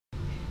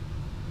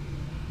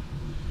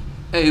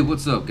Hey,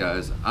 what's up,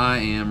 guys? I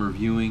am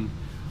reviewing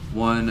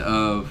one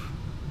of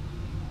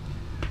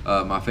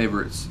my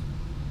favorites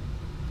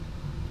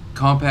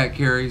compact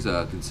carries,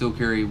 concealed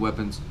carry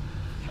weapons,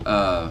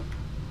 uh,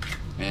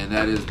 and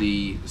that is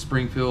the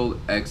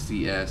Springfield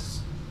XDS.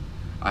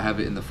 I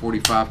have it in the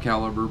 45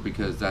 caliber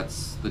because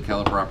that's the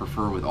caliber I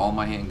prefer with all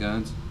my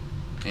handguns,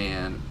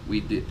 and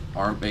we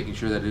are making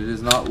sure that it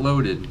is not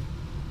loaded.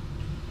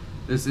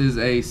 This is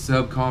a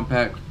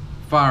subcompact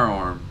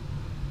firearm,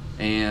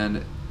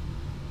 and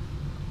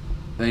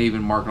they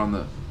even mark on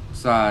the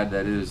side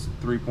that it is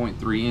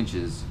 3.3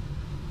 inches,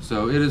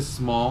 so it is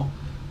small.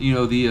 You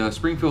know, the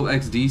Springfield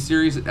XD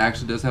series, it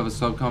actually does have a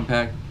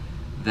subcompact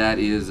that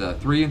is a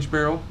 3-inch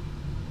barrel,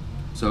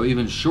 so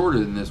even shorter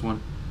than this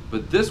one.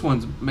 But this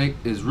one's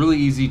is really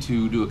easy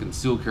to do a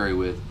concealed carry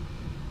with,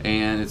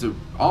 and it's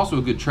also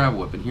a good travel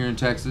weapon here in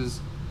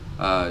Texas.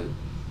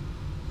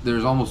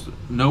 There's almost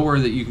nowhere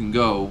that you can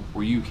go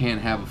where you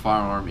can't have a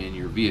firearm in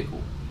your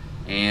vehicle,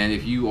 and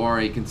if you are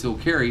a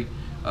concealed carry,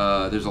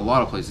 there's a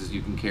lot of places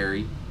you can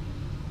carry,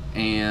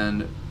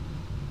 and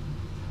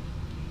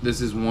this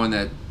is one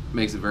that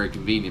makes it very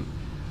convenient.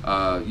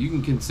 You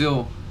can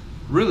conceal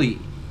really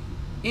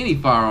any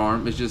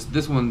firearm, it's just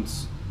this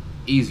one's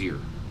easier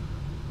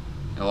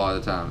a lot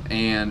of the time,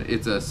 and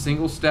it's a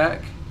single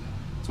stack.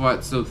 That's why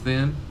it's so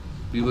thin.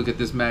 If you look at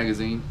this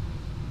magazine,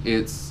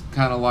 it's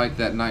kind of like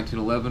that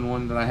 1911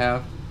 one that I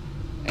have,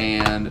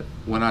 and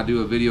when I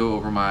do a video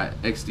over my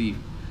XD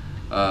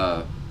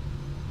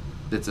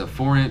that's a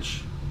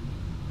 4-inch,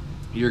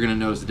 you're going to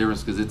notice the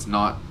difference because it's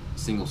not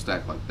single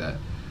stack like that.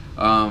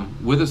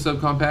 With a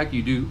subcompact,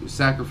 you do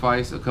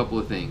sacrifice a couple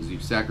of things. You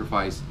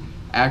sacrifice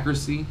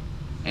accuracy,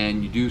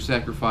 and you do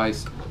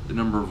sacrifice the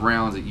number of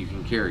rounds that you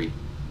can carry.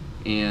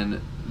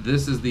 And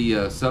this is the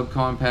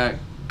subcompact.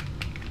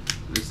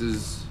 This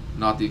is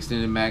not the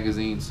extended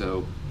magazine,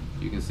 so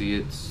you can see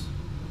it's,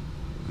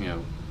 you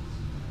know,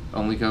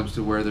 only comes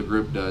to where the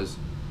grip does.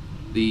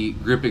 The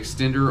grip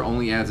extender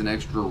only adds an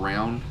extra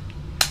round,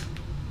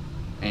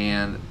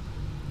 and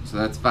so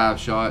that's 5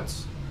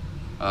 shots.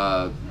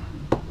 The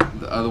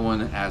other one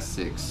has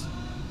 6.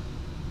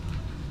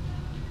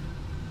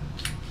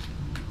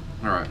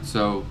 Alright,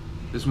 so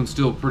this one's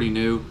still pretty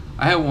new.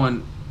 I had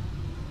one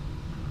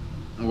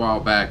a while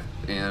back,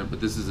 but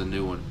this is a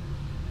new one.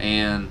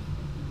 And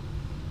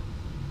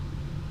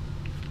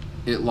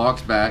it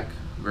locks back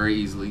very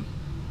easily.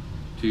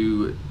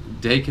 To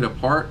take it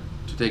apart,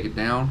 to take it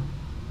down,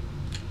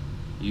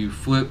 you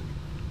flip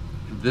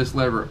this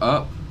lever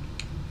up,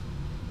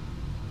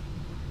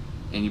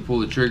 and you pull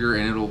the trigger,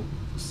 and it'll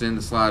send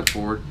the slide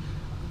forward.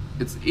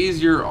 It's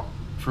easier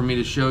for me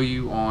to show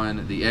you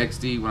on the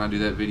XD when I do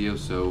that video,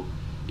 so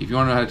if you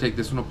want to know how to take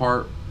this one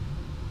apart,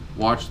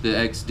 watch the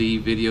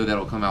XD video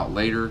that'll come out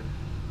later.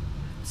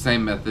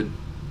 Same method.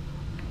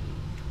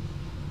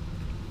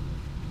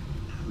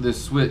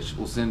 This switch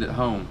will send it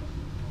home.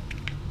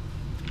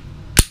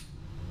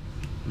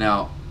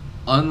 Now,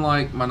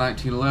 unlike my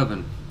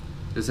 1911,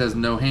 this has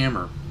no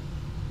hammer.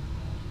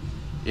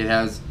 It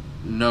has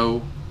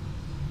no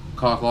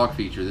cock lock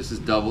feature. This is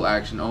double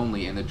action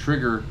only, and the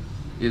trigger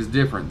is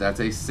different. That's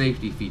a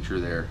safety feature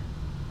there.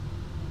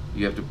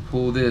 You have to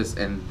pull this,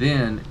 and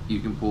then you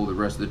can pull the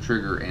rest of the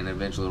trigger, and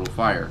eventually it'll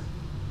fire.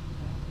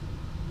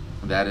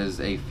 That is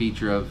a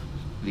feature of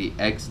the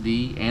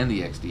XD and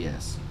the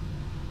XDS.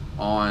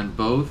 On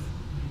both,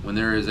 when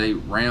there is a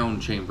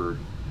round chamber,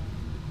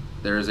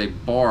 there is a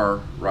bar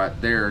right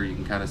there, you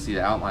can kind of see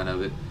the outline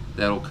of it,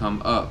 that'll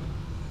come up.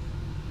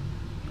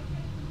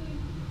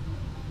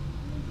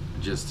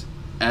 Just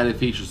added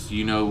features so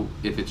you know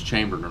if it's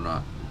chambered or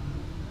not.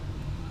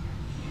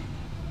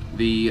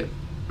 The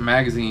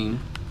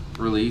magazine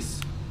release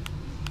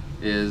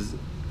is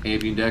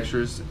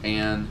ambidextrous,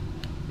 and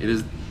it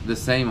is the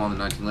same on the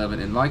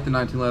 1911, and like the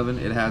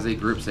 1911, it has a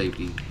grip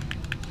safety.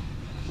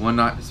 One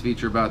nice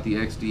feature about the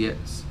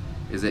XDS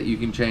is that you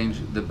can change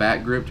the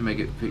back grip to make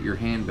it fit your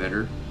hand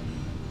better,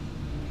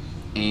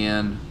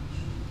 and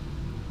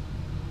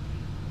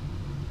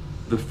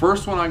the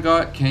first one I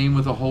got came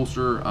with a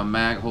holster, a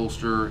mag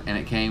holster, and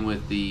it came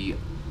with the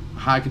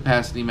high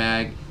capacity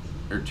mag,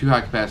 or 2 high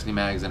capacity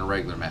mags and a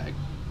regular mag.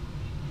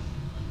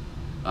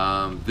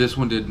 This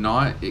one did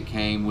not. It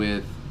came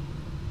with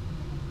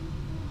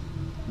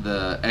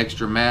the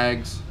extra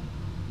mags,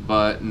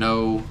 but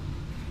no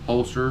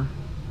holster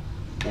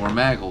or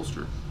mag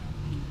holster.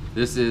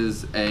 This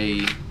is a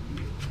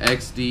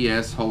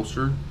XDS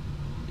holster.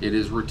 It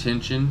is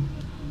retention,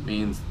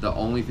 means the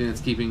only thing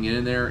that's keeping it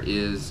in there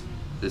is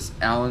this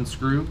Allen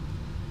screw.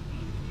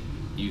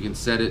 You can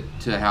set it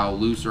to how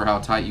loose or how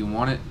tight you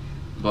want it,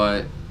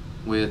 but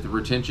with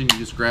retention you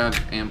just grab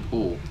and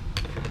pull.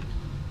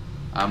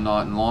 I'm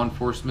not in law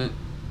enforcement,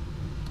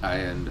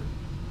 and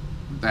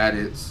that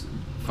is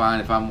fine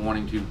if I'm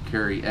wanting to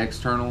carry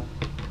external,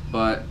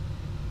 but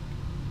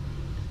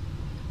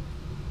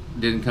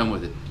didn't come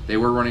with it. They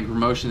were running a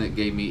promotion that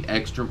gave me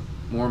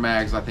more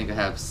mags. I think I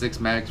have 6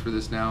 mags for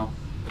this now.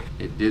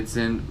 It did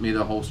send me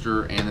the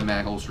holster and the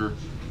mag holster.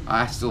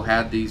 I still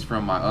had these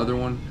from my other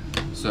one,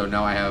 so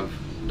now I have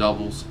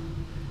doubles.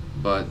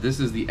 But this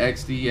is the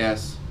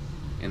XDS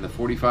in the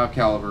 45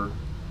 caliber,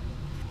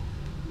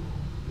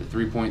 the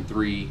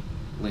 3.3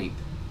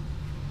 length.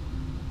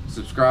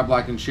 Subscribe,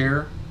 like, and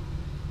share.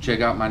 Check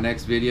out my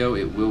next video.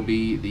 It will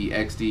be the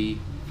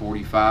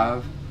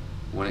XD45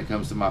 when it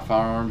comes to my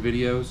firearm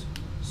videos.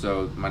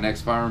 So my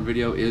next firearm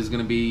video is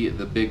going to be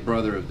the big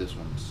brother of this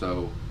one.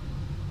 So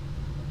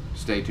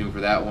stay tuned for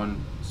that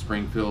one.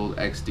 Springfield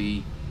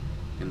XD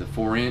in the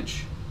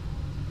 4-inch.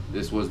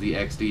 This was the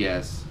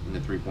XDS in the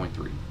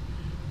 3.3.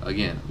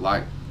 Again,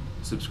 like,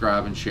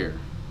 subscribe, and share.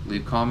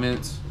 Leave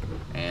comments,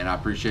 and I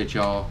appreciate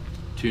y'all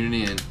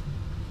tuning in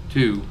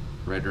to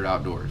Red Dirt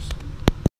Outdoors.